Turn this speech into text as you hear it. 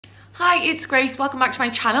Hi, it's Grace. Welcome back to my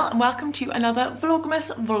channel and welcome to another Vlogmas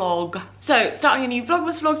vlog. So, starting a new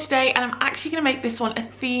Vlogmas vlog today, and I'm actually going to make this one a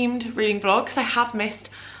themed reading vlog because I have missed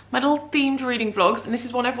my little themed reading vlogs, and this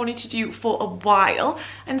is one I've wanted to do for a while.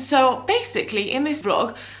 And so basically in this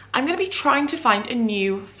vlog, I'm going to be trying to find a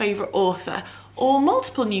new favourite author or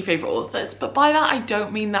multiple new favourite authors, but by that I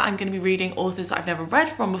don't mean that I'm going to be reading authors that I've never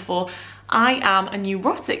read from before. I am a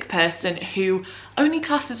neurotic person who only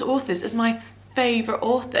classes authors as my favourite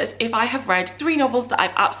authors if I have read 3 novels that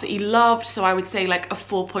I've absolutely loved, so I would say like a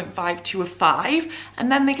 4.5 to a 5, and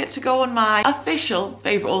then they get to go on my official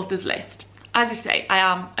favourite authors list. As I say, I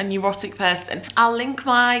am a neurotic person. I'll link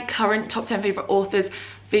my current top 10 favourite authors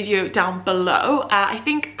video down below. I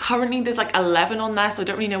think currently there's like 11 on there, so I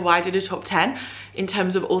don't really know why I did a top 10 in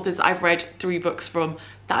terms of authors that I've read 3 books from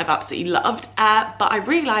that I've absolutely loved, but I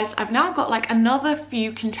realised I've now got like another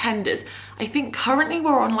few contenders. I think currently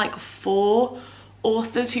we're on like 4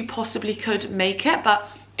 authors who possibly could make it, but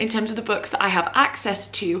in terms of the books that I have access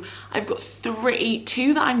to, I've got 3,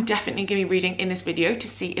 2 that I'm definitely going to be reading in this video to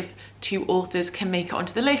see if 2 authors can make it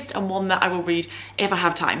onto the list, and 1 that I will read if I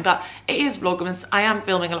have time. But it is Vlogmas, I am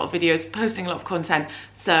filming a lot of videos, posting a lot of content,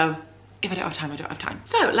 so if I don't have time, I don't have time.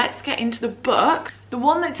 So let's get into the book. The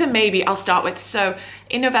one that's a maybe I'll start with. So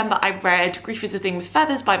in November I read Grief is a Thing with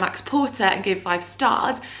Feathers by Max Porter and gave 5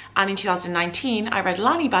 stars. And in 2019 I read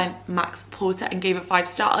Lanny by Max Porter and gave it 5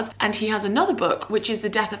 stars. And he has another book which is The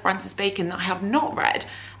Death of Francis Bacon that I have not read,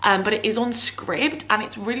 but it is on Scribd and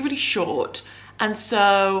it's really, really short. And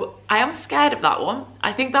so I am scared of that one.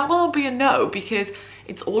 I think that one will be a no because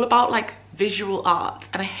it's all about like visual art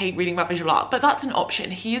and I hate reading about visual art, but that's an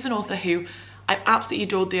option. He is an author who I've absolutely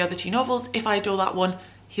adored the other 2 novels. If I adore that one,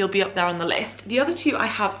 he'll be up there on the list. The other 2 I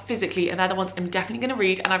have physically, and they're the ones I'm definitely going to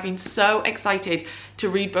read, and I've been so excited to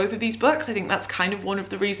read both of these books. I think that's kind of one of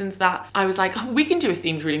the reasons that I was like, oh, we can do a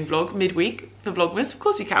themed reading vlog midweek for Vlogmas. Of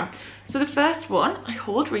course we can. So the first one I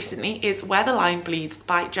hauled recently is Where the Line Bleeds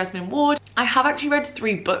by Jesmyn Ward. I have actually read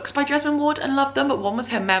 3 books by Jesmyn Ward and loved them, but one was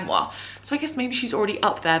her memoir, so I guess maybe she's already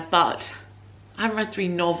up there, but I haven't read 3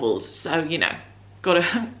 novels, so you know,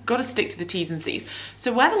 gotta stick to the T's and C's.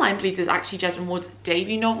 So Where the Line Bleeds is actually Jesmyn Ward's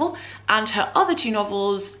debut novel, and her other 2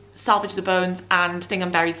 novels, Salvage the Bones and Sing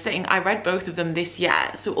Unburied Sing, I read both of them this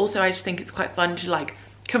year. So also I just think it's quite fun to like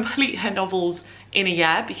complete her novels in a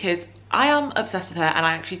year because I am obsessed with her, and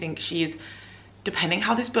I actually think she is, depending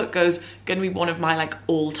how this book goes, gonna be one of my like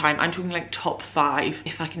all-time, I'm talking like top 5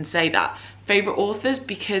 if I can say that, favourite authors,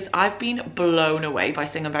 because I've been blown away by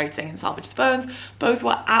Sing Unburied Sing and Salvage the Bones. Both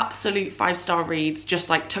were absolute 5-star reads, just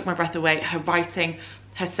like took my breath away. Her writing,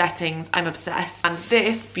 her settings, I'm obsessed. And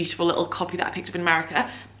this beautiful little copy that I picked up in America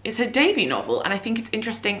is her debut novel, and I think it's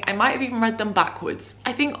interesting. I might have even read them backwards.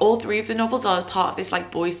 I think all 3 of the novels are part of this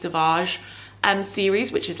like Boys Sauvage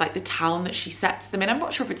series, which is like the town that she sets them in. I'm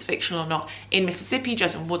not sure if it's fictional or not. In Mississippi,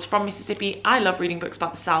 Jesmyn Ward's from Mississippi. I love reading books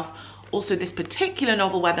about the South. Also, this particular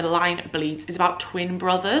novel, Where the Line Bleeds, is about twin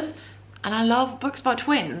brothers, and I love books about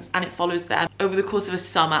twins, and it follows them over the course of a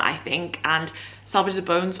summer, I think. And Salvage the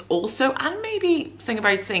Bones also, and maybe Sing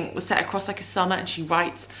Unburied Sing, was set across like a summer, and she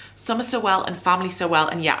writes summer so well and family so well,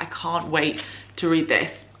 and yeah, I can't wait to read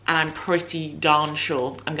this, and I'm pretty darn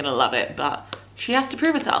sure I'm gonna love it, but she has to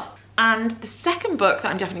prove herself. And the second book that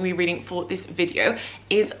I'm definitely reading for this video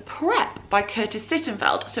is Prep by Curtis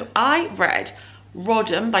Sittenfeld. So I read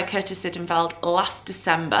Rodham by Curtis Sittenfeld last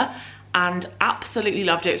December and absolutely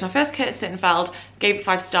loved it. It was my first Curtis Sittenfeld, gave it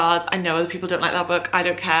 5 stars. I know other people don't like that book, I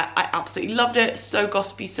don't care. I absolutely loved it. So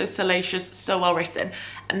gossipy, so salacious, so well written.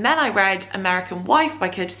 And then I read American Wife by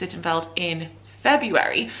Curtis Sittenfeld in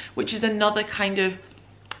February, which is another kind of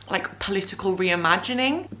like political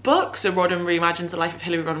reimagining book. So Rodham reimagines the life of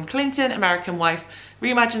Hillary Rodham Clinton, American Wife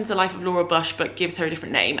reimagines the life of Laura Bush but gives her a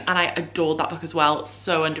different name, and I adored that book as well.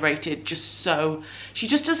 So underrated, she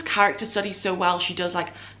just does character studies so well. She does like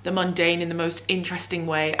the mundane in the most interesting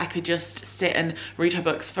way. I could just sit and read her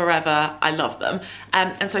books forever. I love them.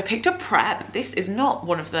 And so I picked up Prep. This is not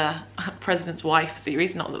one of the President's Wife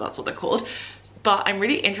series, not that that's what they're called, but I'm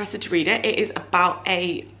really interested to read it. It is about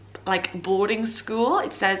a like boarding school.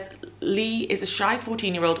 It says Lee is a shy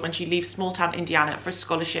 14-year-old when she leaves small town Indiana for a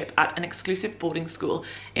scholarship at an exclusive boarding school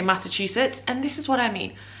in Massachusetts. And this is what I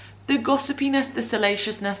mean. The gossipiness, the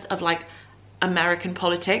salaciousness of like American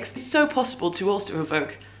politics is so possible to also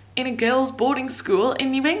evoke in a girls' boarding school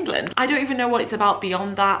in New England. I don't even know what it's about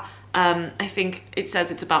beyond that. I think it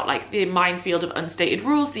says it's about like the minefield of unstated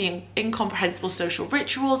rules, the incomprehensible social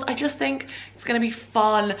rituals. I just think it's gonna be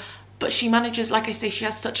fun. But she manages, like I say, she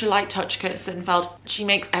has such a light touch, Curtis Sittenfeld. She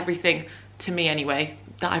makes everything, to me anyway,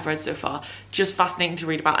 that I've read so far. Just fascinating to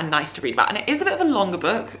read about and nice to read about. And it is a bit of a longer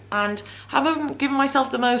book, and I haven't given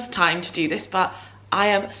myself the most time to do this, but I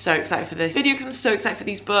am so excited for this video because I'm so excited for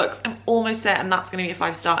these books. I'm almost certain that's going to be a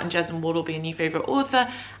 5-star, and Jesmyn will be a new favourite author.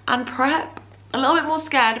 And Prep, a little bit more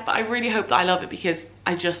scared, but I really hope that I love it because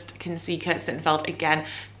I just can see Sittenfeld again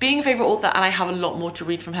being a favourite author, and I have a lot more to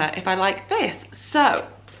read from her if I like this. So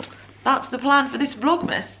that's the plan for this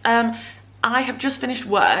Vlogmas. I have just finished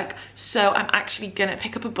work, so I'm actually gonna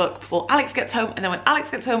pick up a book before Alex gets home, and then when Alex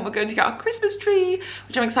gets home, we're going to get our Christmas tree,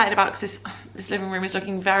 which I'm excited about because this living room is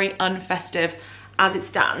looking very unfestive as it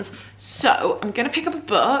stands. So I'm gonna pick up a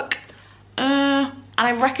book, and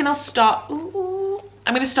I reckon I'll start,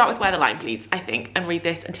 I'm gonna start with Where the Line Bleeds, I think, and read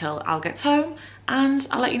this until Al gets home, and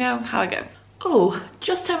I'll let you know how I go. Oh,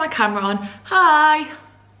 just turned my camera on. Hi.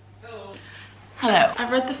 Hello. I've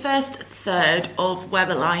read the first third of Where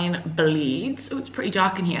the Line Bleeds. Oh, it's pretty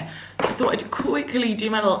dark in here. I thought I'd quickly do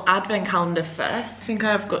my little advent calendar first. I think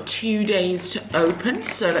I've got 2 days to open,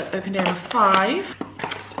 so let's open day number 5.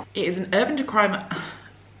 It is an Urban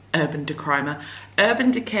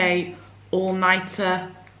Decay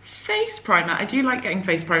all-nighter face primer. I do like getting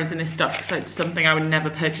face primers in this stuff because it's something I would never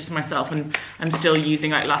purchase myself, and I'm still using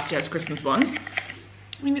like last year's Christmas ones.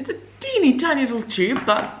 I mean, it's a teeny tiny little tube,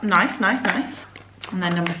 but nice, nice, nice. And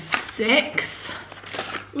then number 6,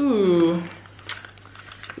 ooh,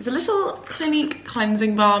 it's a little Clinique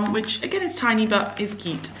cleansing balm, which again is tiny but is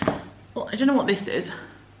cute. Well, I don't know what this is,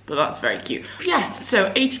 but that's very cute. Yes,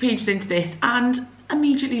 so 80 pages into this and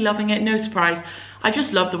immediately loving it, no surprise. I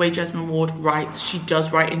just love the way Jesmyn Ward writes. She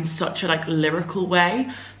does write in such a like lyrical way.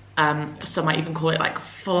 Some might even call it like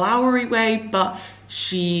flowery way, but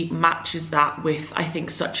she matches that with, I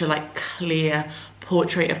think, such a like clear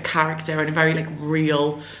portrait of character and a very like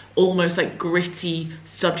real, almost like gritty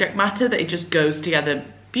subject matter that it just goes together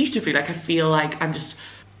beautifully. Like I feel like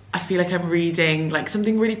I'm reading like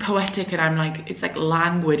something really poetic, and I'm like, it's like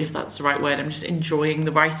languid, if that's the right word. I'm just enjoying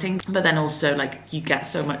the writing, but then also like you get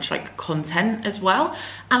so much like content as well.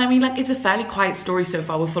 And I mean, like, it's a fairly quiet story so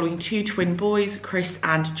far. We're following 2 twin boys, Chris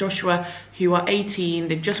and Joshua, who are 18.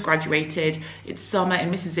 They've just graduated. It's summer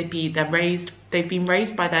in Mississippi. They've been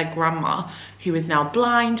raised by their grandma, who is now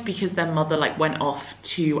blind because their mother like went off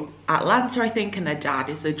to Atlanta, I think, and their dad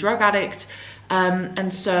is a drug addict.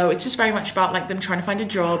 And so it's just very much about like them trying to find a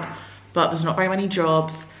job, but there's not very many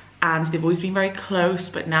jobs, and they've always been very close,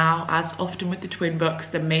 but now, as often with the twin books,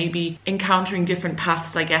 they're maybe encountering different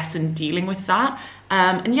paths, I guess, and dealing with that.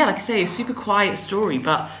 And yeah, like I say, a super quiet story,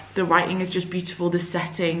 but the writing is just beautiful. The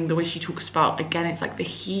setting, the way she talks about, again, it's like the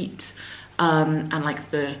heat, and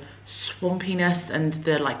like the swampiness and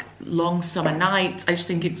the like long summer nights. I just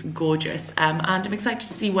think it's gorgeous, and I'm excited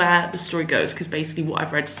to see where the story goes, because basically what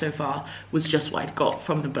I've read so far was just what I'd got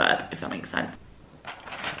from the blurb, if that makes sense.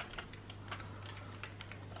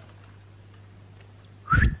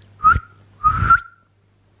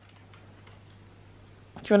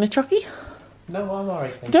 Do you want a chocky? No, I'm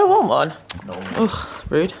alright. You don't want one? No. Ugh,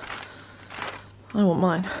 rude. I want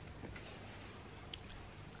mine.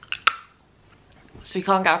 So we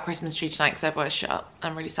can't get our Christmas tree tonight because everywhere's shut.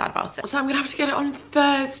 I'm really sad about it. So I'm gonna have to get it on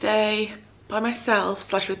Thursday by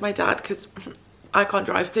myself / with my dad, because I can't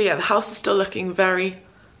drive. So yeah, the house is still looking very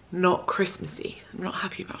not Christmassy. I'm not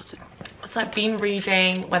happy about it. So I've been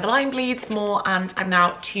reading Where the Line Bleeds more, and I'm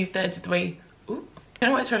now 2/3 of the way. Ooh. I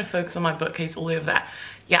don't know why I trying to focus on my bookcase all the way over there.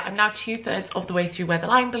 Yeah, I'm now 2/3 of the way through Where the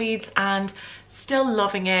Line Bleeds and still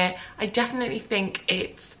loving it. I definitely think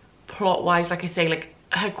it's plot-wise, like I say, like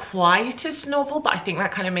her quietest novel, but I think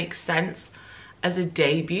that kind of makes sense as a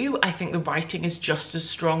debut. I think the writing is just as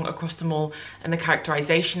strong across them all, and the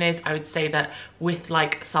characterization is. I would say that with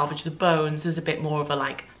like Salvage the Bones, there's a bit more of a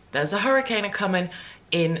like, there's a hurricane a-coming.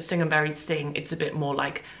 In Sing and Buried Sting, it's a bit more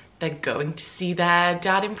like they're going to see their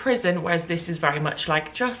dad in prison, whereas this is very much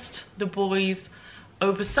like just the boys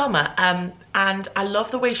over summer. And I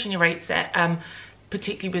love the way she narrates it,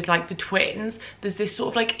 particularly with like the twins. There's this sort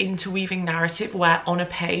of like interweaving narrative where on a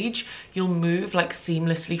page you'll move like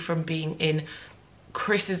seamlessly from being in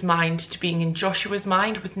Chris's mind to being in Joshua's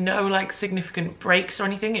mind with no like significant breaks or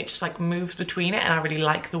anything. It just like moves between it, and I really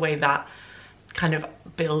like the way that kind of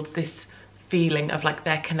builds this feeling of like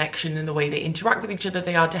their connection and the way they interact with each other.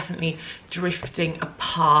 They are definitely drifting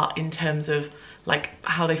apart in terms of like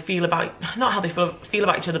how they feel about, not how they feel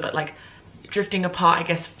about each other, but like drifting apart, I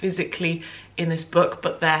guess, physically in this book,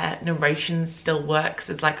 but their narration still works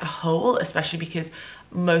as like a whole, especially because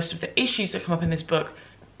most of the issues that come up in this book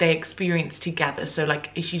they experience together. So like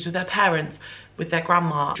issues with their parents, with their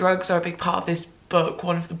grandma. Drugs are a big part of this book.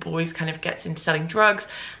 One of the boys kind of gets into selling drugs,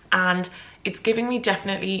 and it's giving me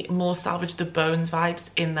definitely more Salvage the Bones vibes,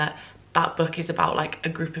 in that that book is about like a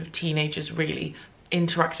group of teenagers really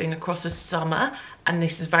interacting across a summer, and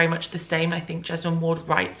this is very much the same. I think Jesmyn Ward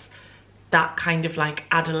writes that kind of like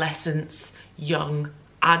adolescence, young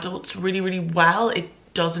adults really well. It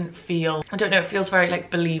doesn't feel, I don't know, it feels very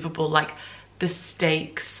like believable, like the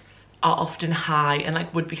stakes are often high and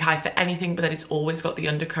like would be high for anything, but then it's always got the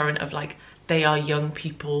undercurrent of like they are young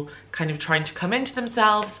people kind of trying to come into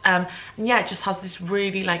themselves. And yeah, it just has this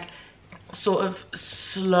really like sort of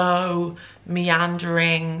slow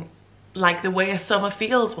meandering, like the way a summer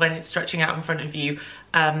feels when it's stretching out in front of you,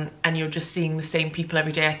 and you're just seeing the same people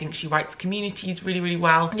every day. I think she writes communities really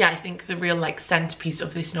well. Yeah, I think the real like centerpiece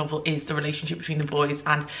of this novel is the relationship between the boys,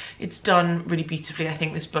 and it's done really beautifully. I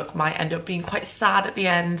think this book might end up being quite sad at the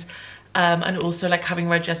end, and also like having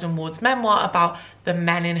read Jesmyn Ward's memoir about the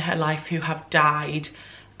men in her life who have died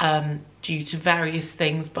due to various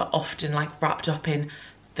things, but often like wrapped up in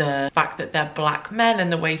the fact that they're black men and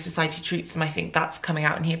the way society treats them. I think that's coming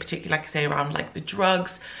out in here, particularly like I say around like the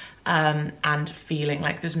drugs, and feeling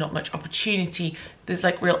like there's not much opportunity. There's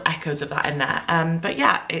like real echoes of that in there. But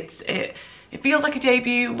yeah, it feels like a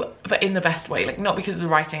debut, but in the best way. Like not because of the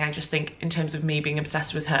writing, I just think in terms of me being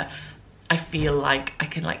obsessed with her, I feel like I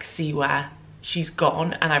can like see where she's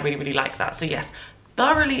gone, and I really like that. So yes,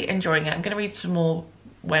 thoroughly enjoying it. I'm gonna read some more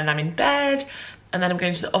when I'm in bed, and then I'm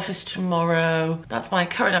going to the office tomorrow. That's my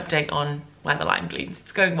current update on Where the Line Bleeds.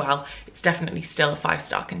 It's going well. It's definitely still a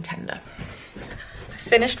 5-star contender. I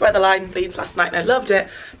finished Where the Line Bleeds last night and I loved it,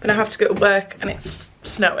 but I have to go to work and it's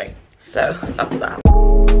snowing. So that's that.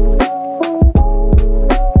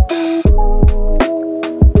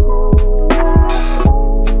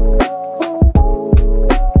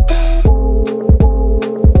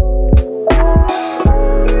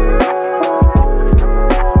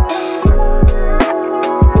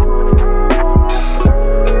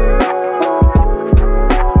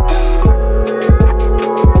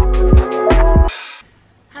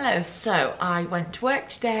 So I went to work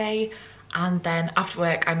today, and then after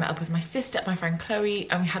work I met up with my sister, my friend Chloe,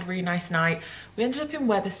 and we had a really nice night. We ended up in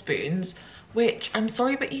Wetherspoons, which I'm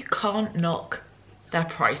sorry but you can't knock their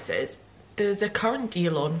prices. There's a current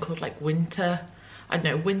deal on called like winter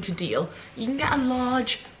deal. You can get a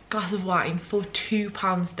large glass of wine for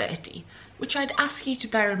 £2.30, which I'd ask you to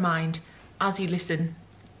bear in mind as you listen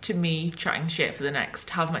to me chatting shit for the next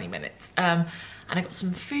however many minutes. And I got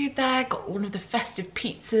some food there, got one of the festive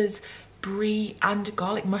pizzas, brie and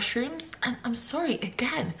garlic mushrooms. And I'm sorry,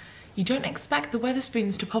 again, you don't expect the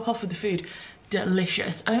Wetherspoons to pop off with the food.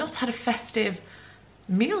 Delicious. And I also had a festive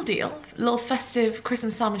meal deal, a little festive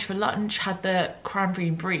Christmas sandwich for lunch, had the cranberry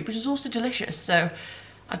brie, which is also delicious. So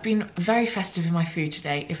I've been very festive in my food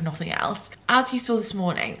today, if nothing else. As you saw this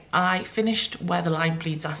morning, I finished Where the Line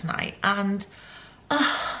Bleeds last night, and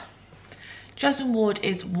Jesmyn Ward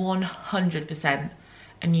is 100%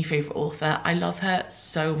 a new favourite author. I love her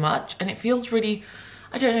so much, and it feels really,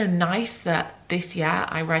 I don't know, nice that this year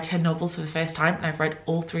I read her novels for the first time, and I've read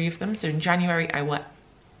all 3 of them. So in January I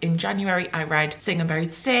read Sing and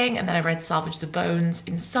Buried Sing, and then I read Salvage the Bones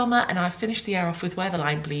in summer, and I finished the year off with Where the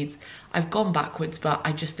Line Bleeds. I've gone backwards, but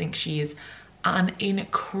I just think she is an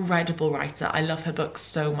incredible writer. I love her books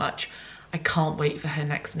so much. I can't wait for her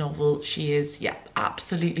next novel. She is, yeah,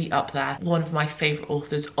 absolutely up there. One of my favourite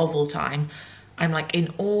authors of all time. I'm like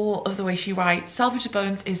in awe of the way she writes. Salvage the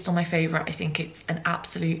Bones is still my favourite. I think it's an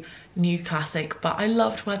absolute new classic, but I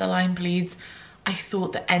loved Where the Line Bleeds. I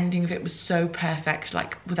thought the ending of it was so perfect,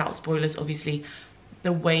 like without spoilers obviously,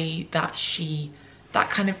 the way that that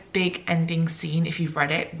kind of big ending scene, if you've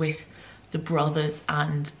read it, with the brothers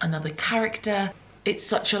and another character. It's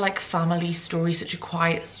such a like family story, such a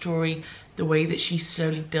quiet story. The way that she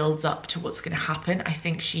slowly builds up to what's going to happen. I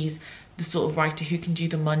think she's the sort of writer who can do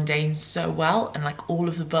the mundane so well, and like all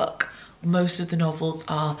of the book, most of the novels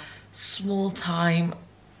are small time,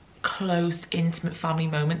 close, intimate family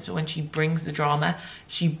moments, but when she brings the drama,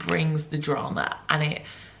 she brings the drama, and it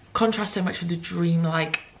contrasts so much with the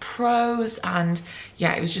dreamlike prose. And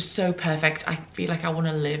yeah, it was just so perfect. I feel like I want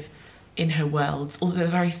to live in her worlds, although they're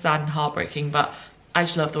very sad and heartbreaking, but I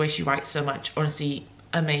just love the way she writes so much. Honestly,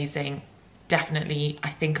 amazing. Definitely, I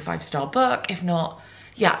think a 5-star book. If not,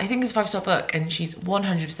 yeah, I think it's a 5-star book, and she's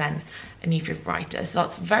 100% a new favourite writer, so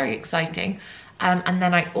that's very exciting. And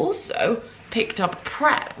then I also picked up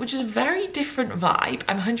Prep, which is a very different vibe.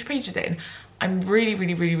 I'm 100 pages in. I'm really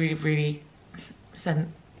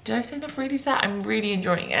did I say enough really sad? I'm really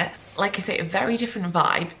enjoying it. Like I say, a very different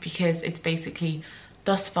vibe, because it's basically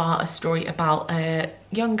thus far a story about a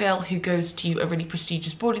young girl who goes to a really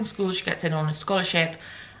prestigious boarding school. She gets in on a scholarship,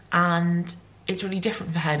 and it's really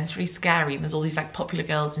different for her and it's really scary, and there's all these like popular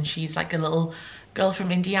girls and she's like a little girl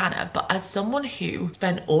from Indiana. But as someone who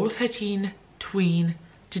spent all of her tween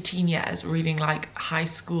to teen years reading like high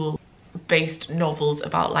school based novels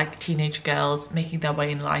about like teenage girls making their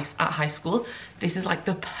way in life at high school, this is like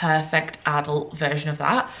the perfect adult version of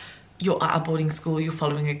that. You're at a boarding school, you're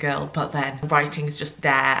following a girl, but then the writing is just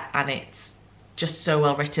there and it's just so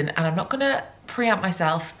well written. And I'm not gonna preempt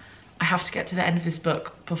myself, I have to get to the end of this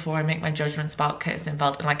book before I make my judgments about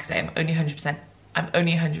Sittenfeld. And like I say, I'm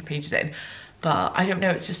only 100 pages in, but I don't know,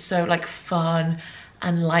 it's just so like fun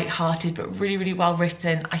and light-hearted, but really, really well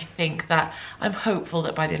written. I think that I'm hopeful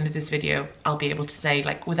that by the end of this video, I'll be able to say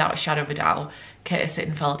like without a shadow of a doubt,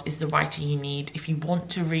 Sittenfeld is the writer you need if you want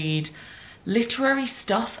to read literary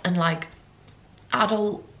stuff and like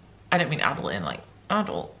adult, I don't mean adult in like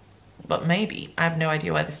adult, but maybe, I have no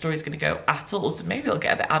idea where the story's gonna go at all, so maybe it'll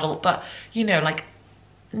get a bit adult, but you know, like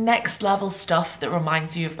next level stuff that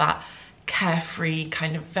reminds you of that carefree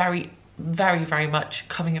kind of very much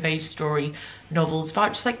coming of age story novels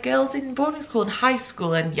about just like girls in boarding school and high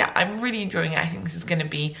school. And yeah, I'm really enjoying it. I think this is gonna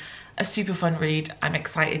be a super fun read. I'm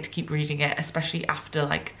excited to keep reading it, especially after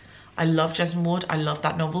like, I love Jesmyn, I love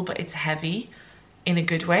that novel, but it's heavy in a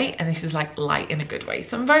good way, and this is like light in a good way.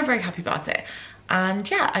 So I'm very, very happy about it. And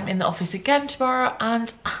yeah, I'm in the office again tomorrow,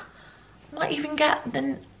 and I might even get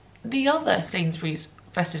the other Sainsbury's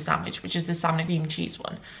festive sandwich, which is the salmon and cream cheese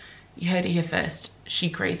one. You heard it here first, she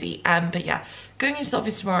crazy. But yeah, going into the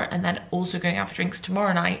office tomorrow and then also going out for drinks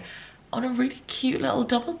tomorrow night on a really cute little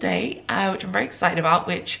double date, which I'm very excited about,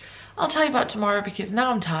 which I'll tell you about tomorrow because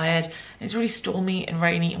now I'm tired. It's really stormy and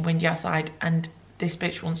rainy and windy outside and this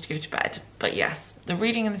bitch wants to go to bed. But yes, the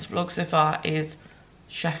reading in this vlog so far is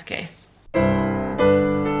chef kiss.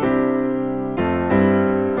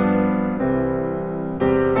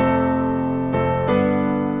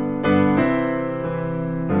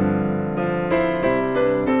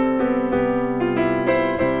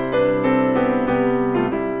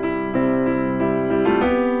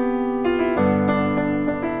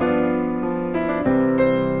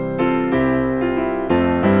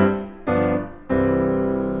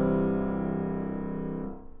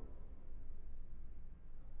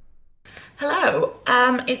 Hello,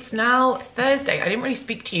 it's now Thursday. I didn't really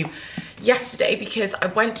speak to you yesterday because I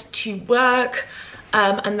went to work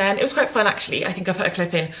and then it was quite fun actually. I think I put a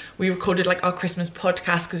clip in. We recorded like our Christmas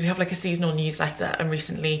podcast because we have like a seasonal newsletter, and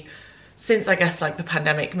recently, since I guess like the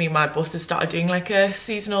pandemic, me and my boss have started doing like a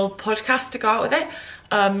seasonal podcast to go out with it.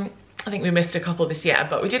 I think we missed a couple this year,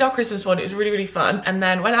 but we did our Christmas one. It was really, really fun. And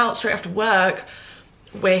then went out straight after work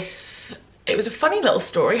with, it was a funny little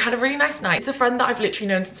story, had a really nice night. It's a friend that I've literally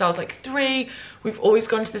known since I was like 3. We've always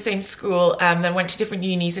gone to the same school, then went to different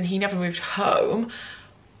unis, and he never moved home.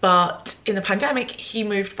 But in the pandemic, he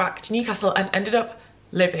moved back to Newcastle and ended up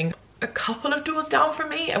living a couple of doors down from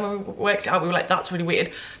me. And when we worked out, we were like, that's really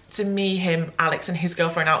weird. So me, him, Alex and his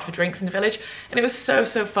girlfriend out for drinks in the village. And it was so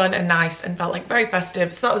fun and nice and felt like very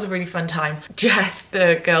festive. So that was a really fun time. Jess,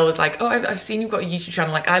 the girl, was like, oh, I've seen you've got a YouTube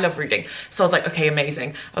channel. Like, I love reading. So I was like, okay,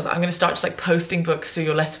 amazing. I was like, I'm gonna start just like posting books through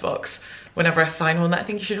your letterbox whenever I find one that I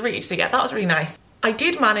think you should read. So yeah, that was really nice. I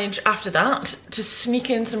did manage after that to sneak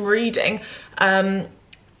in some reading.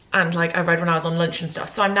 And like I read when I was on lunch and stuff.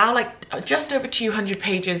 So I'm now like just over 200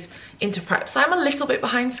 pages into prep. So I'm a little bit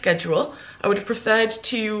behind schedule. I would have preferred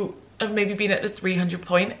to have maybe been at the 300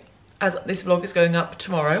 point as this vlog is going up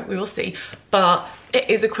tomorrow. We will see. But it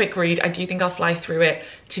is a quick read. I do think I'll fly through it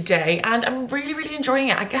today. And I'm really enjoying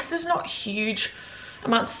it. I guess there's not huge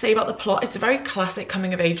amount to say about the plot. It's a very classic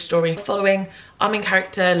coming of age story following our main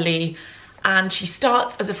character, Lee. And she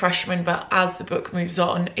starts as a freshman, but as the book moves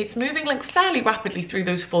on, it's moving like fairly rapidly through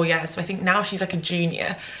those 4 years. So I think now she's like a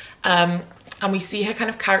junior, and we see her kind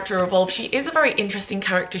of character evolve. She is a very interesting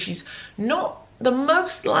character. She's not the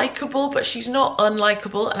most likable, but she's not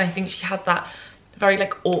unlikable. And I think she has that very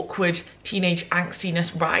like awkward teenage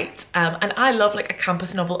angstiness right. And I love like a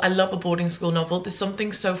campus novel. I love a boarding school novel. There's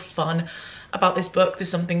something so fun about this book. There's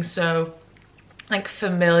something so like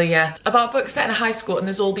familiar about books set in a high school, and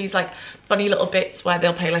there's all these like funny little bits where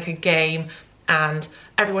they'll play like a game and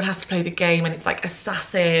everyone has to play the game and it's like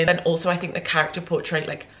assassin. And also I think the character portrait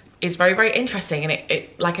like is very interesting, and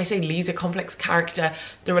it like I say, Lee's a complex character.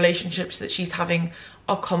 The relationships that she's having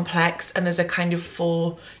are complex, and there's a kind of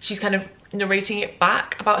she's kind of narrating it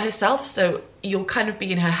back about herself, so you'll kind of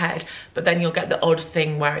be in her head, but then you'll get the odd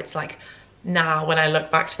thing where it's like, now when I look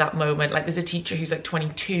back to that moment, like there's a teacher who's like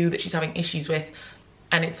 22 that she's having issues with,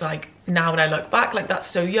 and it's like now when I look back, like that's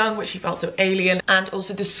so young, but she felt so alien. And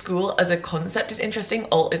also the school as a concept is interesting.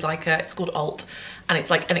 Alt is like it's called Alt, and it's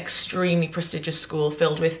like an extremely prestigious school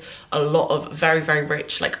filled with a lot of very, very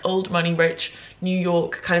rich, like old money rich New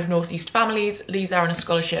York kind of Northeast families. Lee's there on a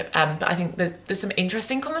scholarship, but I think there's some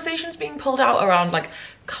interesting conversations being pulled out around like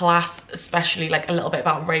class, especially like a little bit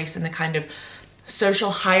about race and the kind of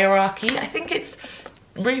social hierarchy. I think it's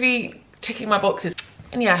really ticking my boxes,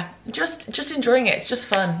 and yeah, just enjoying it. It's just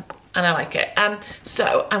fun and I like it.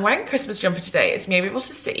 So I'm wearing a Christmas jumper today, as you may be able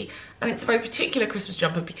to see, and it's a very particular Christmas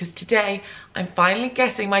jumper because today I'm finally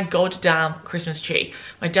getting my goddamn Christmas tree.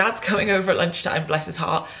 My dad's coming over at lunchtime, bless his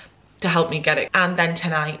heart, to help me get it, and then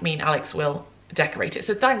tonight me and Alex will decorate it.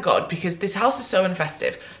 So thank God, because this house is so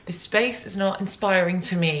unfestive. This space is not inspiring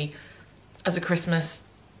to me as a Christmas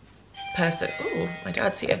person. Ooh, my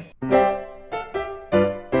dad's here.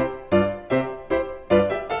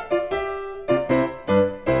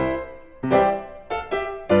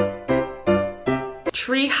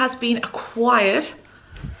 Tree has been acquired.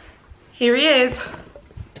 Here he is.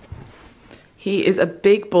 He is a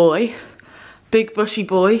big boy, big bushy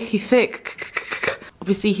boy. He's thick.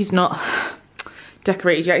 Obviously he's not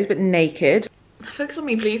decorated yet, he's a bit naked. Focus on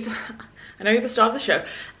me, please. I know you're the star of the show.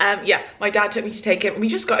 Yeah, my dad took me to take him. We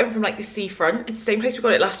just got him from like the seafront. It's the same place we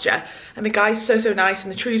got it last year. And the guy's so nice,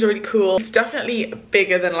 and the trees are really cool. It's definitely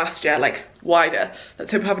bigger than last year, like wider.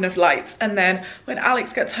 Let's hope we have enough lights. And then when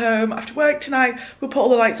Alex gets home after work tonight, we'll put all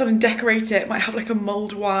the lights on and decorate it. Might have like a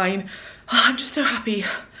mulled wine. Oh, I'm just so happy,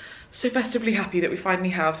 so festively happy that we finally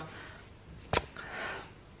have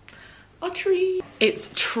our tree. It's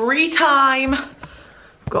tree time.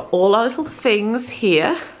 We've got all our little things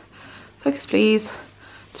here. Focus please.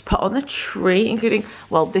 To put on the tree, including,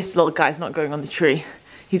 well, this little guy's not going on the tree.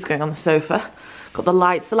 He's going on the sofa. Got the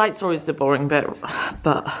lights. The lights are always the boring bit,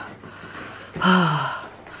 but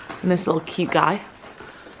and this little cute guy.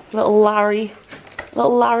 Little Larry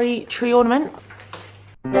tree ornament.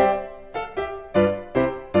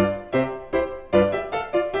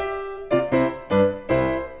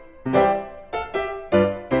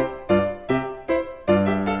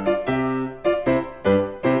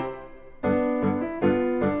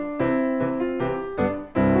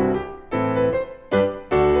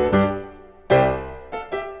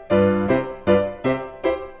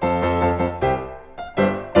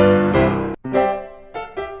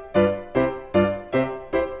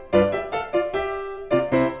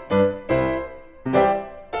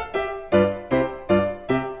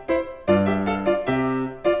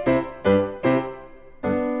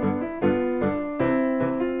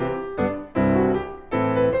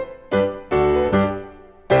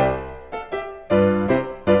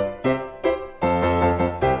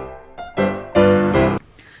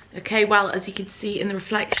 Okay, well, as you can see in the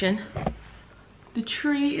reflection, the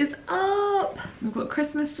tree is up. We've got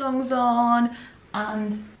Christmas songs on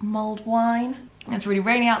and mulled wine. It's really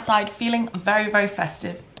rainy outside, feeling very, very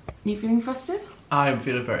festive. You feeling festive? I'm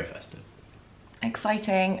feeling very festive.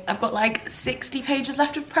 Exciting. I've got like 60 pages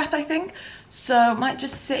left of prep, I think. So I might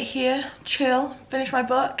just sit here, chill, finish my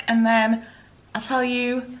book, and then I'll tell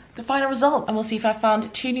you the final result, and we'll see if I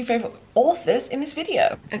found 2 new favourite authors in this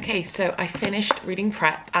video. Okay, so I finished reading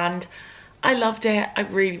prep and I loved it. I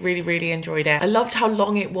really enjoyed it. I loved how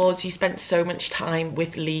long it was. You spent so much time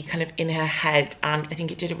with Lee kind of in her head, and I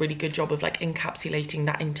think it did a really good job of like encapsulating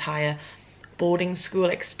that entire boarding school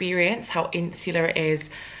experience, how insular it is,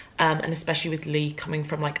 and especially with Lee coming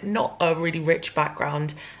from like not a really rich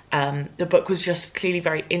background. The book was just clearly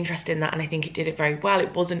very interested in that, and I think it did it very well.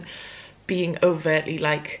 It wasn't being overtly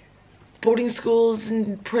like boarding schools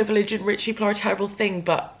and privilege and rich people are a terrible thing,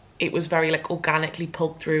 but it was very like organically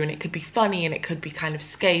pulled through, and it could be funny and it could be kind of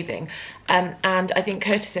scathing. And I think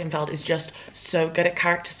Curtis Sittenfeld is just so good at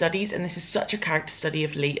character studies, and this is such a character study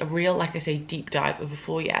of Lee, a real, like I say, deep dive over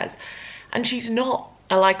 4 years. And she's not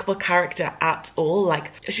a likable character at all.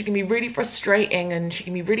 Like, she can be really frustrating and she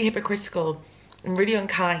can be really hypocritical and really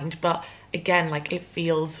unkind, but again, like, it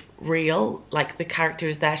feels real. Like, the character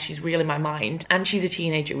is there, she's real in my mind, and she's a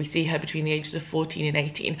teenager. We see her between the ages of 14 and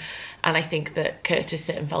 18, and I think that Curtis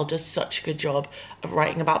Sittenfeld does such a good job of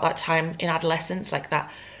writing about that time in adolescence, like that,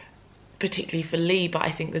 particularly for Lee, but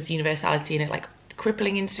I think there's universality in it, like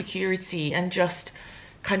crippling insecurity and just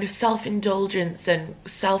kind of self-indulgence and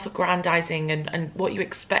self-aggrandizing and what you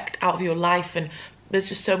expect out of your life. And there's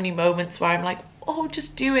just so many moments where I'm like, oh,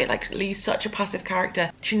 just do it. Like, Lee's such a passive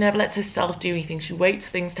character. She never lets herself do anything. She waits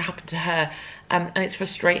for things to happen to her, and it's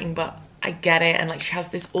frustrating, but I get it. And like, she has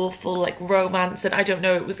this awful like romance, and I don't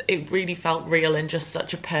know, it really felt real, and just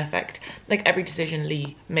such a perfect, like, every decision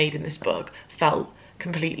Lee made in this book felt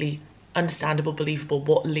completely understandable, believable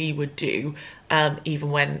what Lee would do,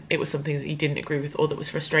 even when it was something that he didn't agree with or that was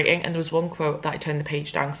frustrating. And there was one quote that I turned the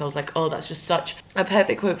page down because I was like, oh, that's just such a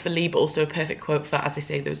perfect quote for Lee, but also a perfect quote for, as I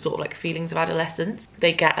say, those sort of like feelings of adolescence.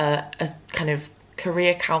 They get a kind of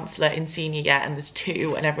career counsellor in senior year, and there's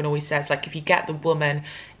two, and everyone always says, like, if you get the woman,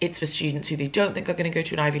 it's for students who they don't think are going to go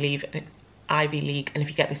to an Ivy League, and if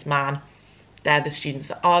you get this man, they're the students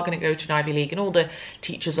that are going to go to an Ivy League. And all the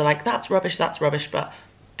teachers are like, that's rubbish, but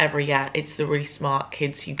every year it's the really smart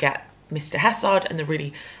kids who get Mr. Hessard, and the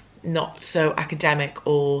really not so academic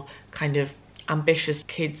or kind of ambitious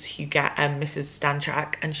kids who get Mrs.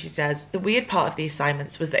 Stanchak. And she says, the weird part of the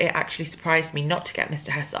assignments was that it actually surprised me not to get Mr.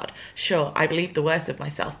 Hessard. Sure, I believed the worst of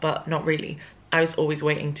myself, but not really. I was always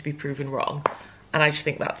waiting to be proven wrong. And I just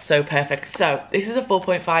think that's so perfect. So this is a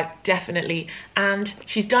 4.5, definitely. And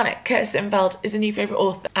she's done it. Curtis Sittenfeld is a new favourite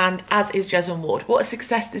author, and as is Jesmyn Ward. What a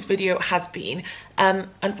success this video has been.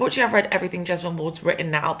 Unfortunately, I've read everything Jesmyn Ward's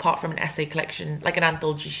written now, apart from an essay collection, like an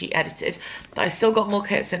anthology she edited. But I've still got more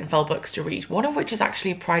Curtis Sittenfeld books to read, one of which is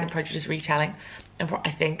actually a Pride and Prejudice retelling. And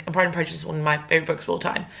Pride and Prejudice is one of my favourite books of all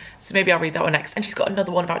time, so maybe I'll read that one next. And she's got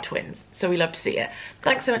another one about twins, so we love to see it.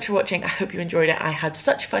 Thanks so much for watching. I hope you enjoyed it. I had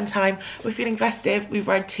such a fun time. We're feeling festive. We've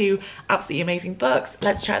read 2 absolutely amazing books.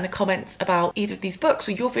 Let's chat in the comments about either of these books,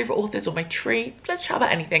 or your favourite authors, or my tree. Let's chat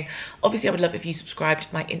about anything. Obviously, I would love if you subscribed.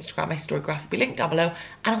 My Instagram, my story graph will be linked down below,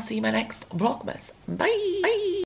 and I'll see you in my next vlogmas. Bye.